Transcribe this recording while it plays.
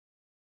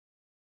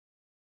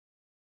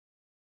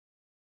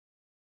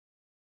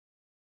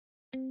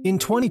In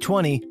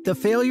 2020, the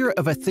failure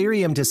of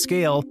Ethereum to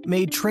scale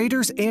made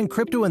traders and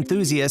crypto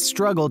enthusiasts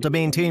struggle to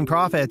maintain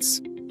profits,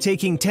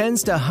 taking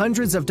tens to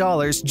hundreds of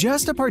dollars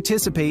just to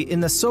participate in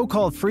the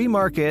so-called free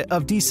market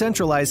of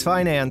decentralized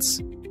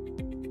finance.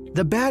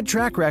 The bad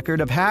track record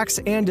of hacks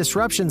and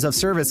disruptions of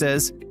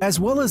services, as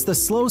well as the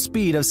slow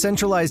speed of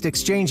centralized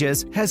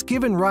exchanges, has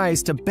given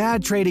rise to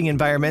bad trading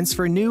environments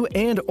for new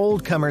and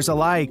old comers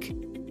alike.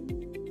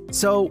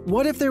 So,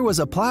 what if there was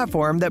a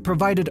platform that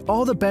provided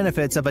all the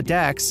benefits of a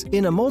DEX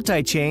in a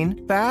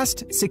multi-chain,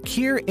 fast,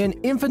 secure, and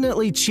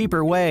infinitely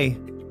cheaper way?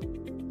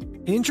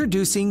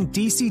 Introducing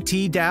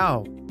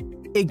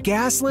DCTDAO, a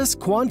gasless,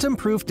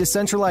 quantum-proof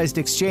decentralized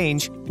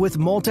exchange with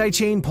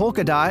multi-chain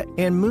Polkadot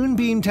and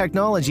Moonbeam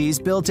technologies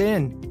built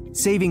in,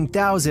 saving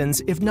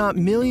thousands, if not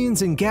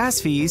millions, in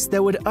gas fees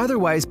that would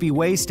otherwise be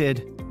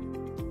wasted.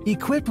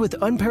 Equipped with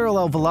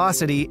unparalleled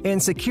velocity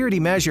and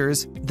security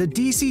measures, the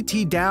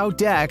DCTDAO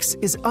DEX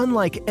is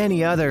unlike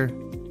any other.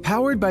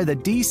 Powered by the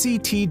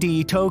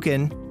DCTD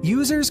token,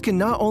 users can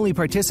not only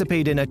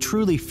participate in a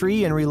truly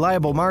free and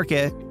reliable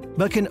market,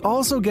 but can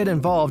also get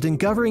involved in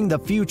governing the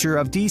future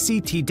of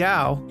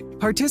DCTDAO,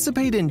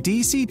 participate in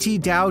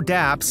DCTDAO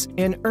dApps,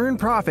 and earn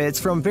profits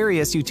from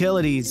various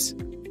utilities.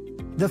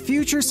 The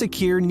future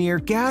secure near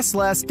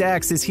gasless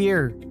DEX is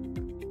here.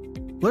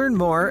 Learn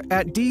more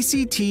at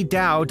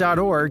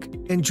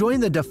DCTDAO.org and join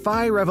the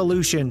DeFi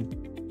revolution.